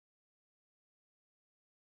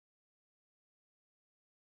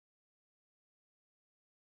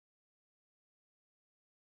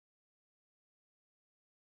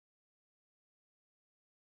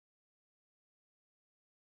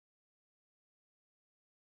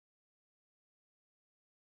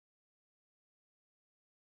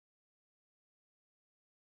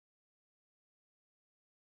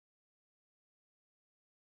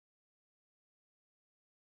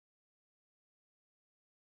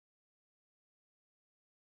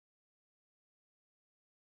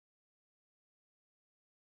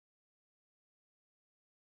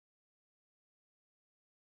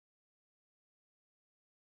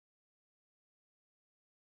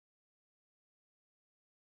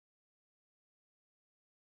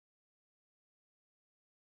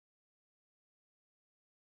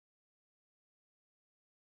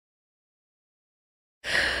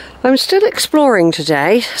I'm still exploring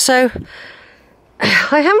today, so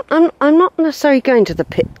I'm not necessarily going to the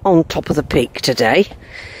pit on top of the peak today,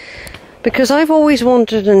 because I've always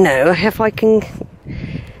wanted to know if I can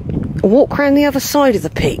walk around the other side of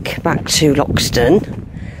the peak back to Loxton,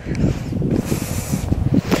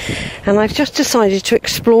 and I've just decided to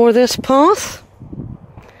explore this path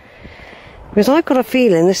because I've got a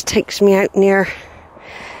feeling this takes me out near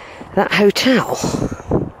that hotel.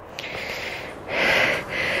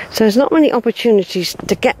 So there's not many opportunities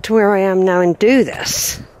to get to where I am now and do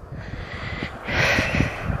this.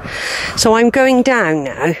 So I'm going down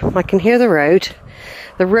now. I can hear the road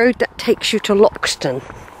that takes you to Loxton.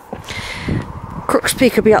 Crook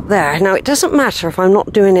Peak will be up there. Now it doesn't matter if I'm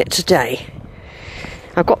not doing it today.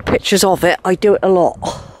 I've got pictures of it. I do it a lot.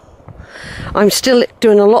 I'm still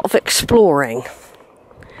doing a lot of exploring.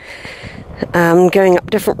 Going up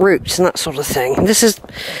different routes and that sort of thing. This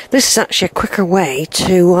is actually a quicker way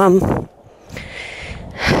to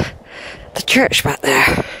the church back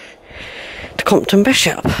there, to Compton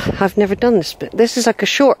Bishop. I've never done this bit. This is like a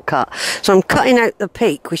shortcut. So I'm cutting out the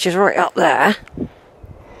peak, which is right up there,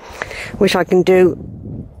 which I can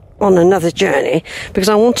do on another journey, because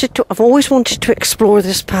I've always wanted to explore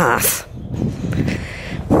this path.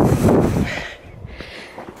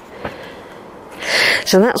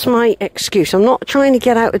 So that's my excuse. I'm not trying to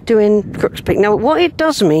get out of doing Crook Peak. Now, what it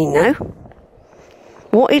does mean now,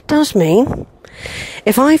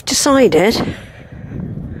 if I've decided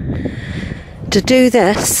to do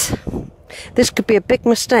this could be a big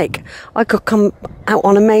mistake. I could come out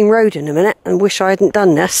on a main road in a minute and wish I hadn't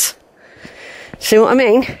done this. See what I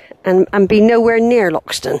mean? And be nowhere near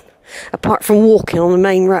Loxton, apart from walking on the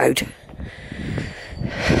main road.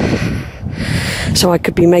 So I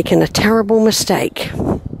could be making a terrible mistake,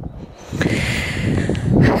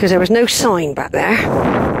 because there was no sign back there.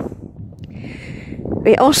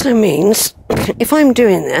 It also means if I'm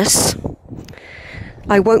doing this,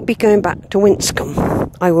 I won't be going back to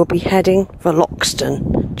Winscombe. I will be heading for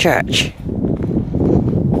Loxton Church.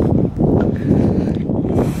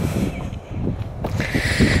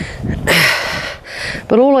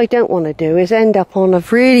 But all I don't want to do is end up on a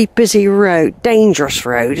really busy road, dangerous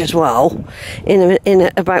road as well,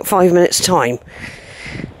 in about 5 minutes' time,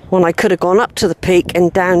 when I could have gone up to the peak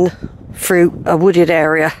and down through a wooded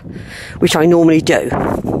area, which I normally do.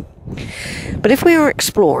 But if we are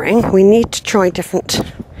exploring, we need to try different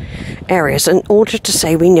areas in order to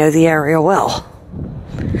say we know the area well.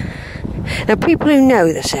 Now, people who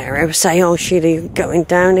know this area will say, "Oh, Sheila, you're going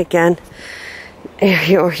down again.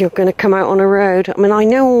 You're going to come out on a road." I mean, I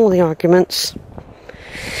know all the arguments,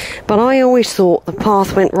 but I always thought the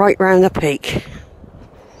path went right round the peak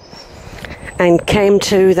and came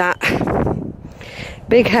to that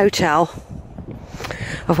big hotel,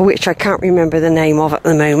 of which I can't remember the name of at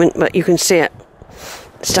the moment, but you can see it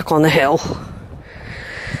stuck on the hill.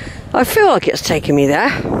 I feel like it's taken me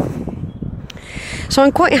there, so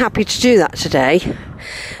I'm quite happy to do that today.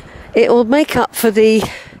 It will make up for the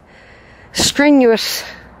strenuous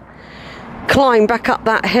climb back up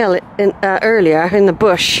that hill earlier in the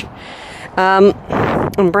bush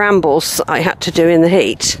and brambles I had to do in the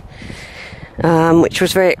heat, which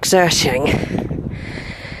was very exerting.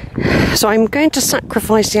 So I'm going to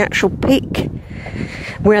sacrifice the actual peak,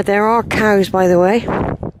 where there are cows, by the way.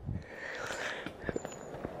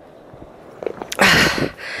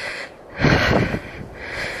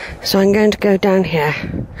 So I'm going to go down here.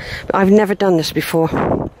 But I've never done this before.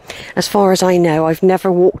 As far as I know, I've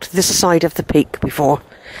never walked this side of the peak before.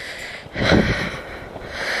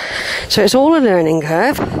 So it's all a learning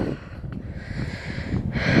curve.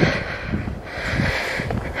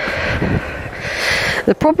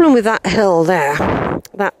 The problem with that hill there,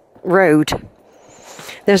 that road,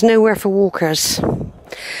 there's nowhere for walkers.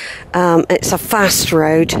 It's a fast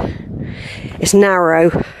road. It's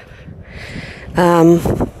narrow.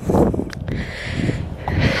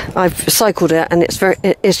 I've cycled it, and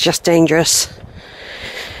it's just dangerous.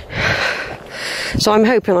 So I'm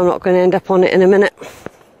hoping I'm not going to end up on it in a minute,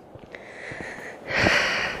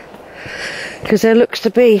 because there looks to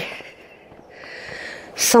be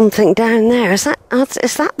something down there. Is that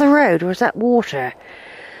the road, or is that water?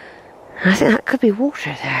 I think that could be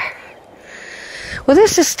water there. Well,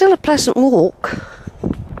 this is still a pleasant walk.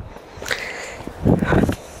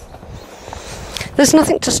 There's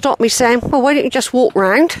nothing to stop me saying, well, why don't you just walk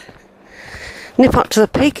round, nip up to the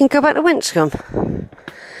peak and go back to Winscombe?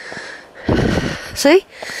 See?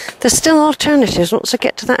 There's still alternatives once I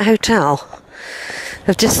get to that hotel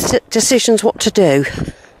of decisions what to do.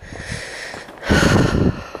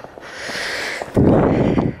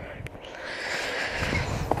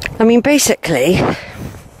 I mean, basically,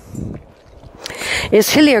 It's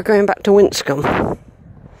hillier going back to Winscombe.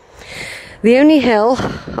 The only hill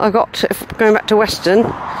I got going back to Weston,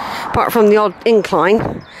 apart from the odd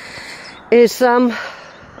incline, is see,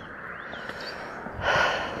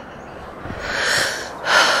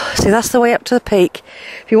 that's the way up to the peak.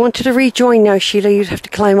 If you wanted to rejoin now, Sheila, you'd have to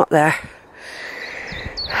climb up there,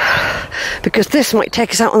 because this might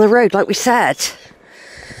take us out on the road like we said.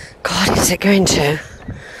 God, is it going to?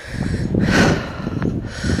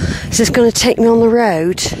 Is this going to take me on the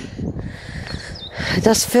road? It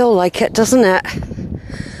does feel like it, doesn't it?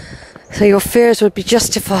 So your fears would be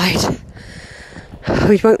justified.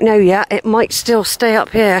 We won't know yet. It might still stay up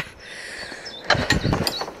here.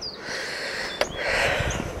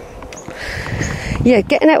 Yeah,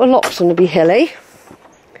 getting out of Loxton will be hilly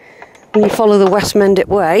when you follow the West Mendip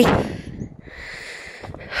Way.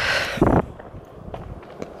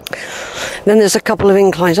 Then there's a couple of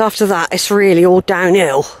inclines. After that, it's really all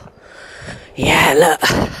downhill. Yeah, look.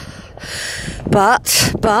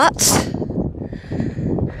 But,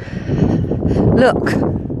 look,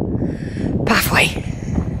 pathway.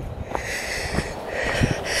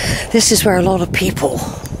 This is where a lot of people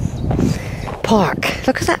park.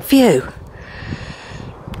 Look at that view.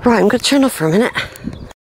 Right, I'm going to turn off for a minute.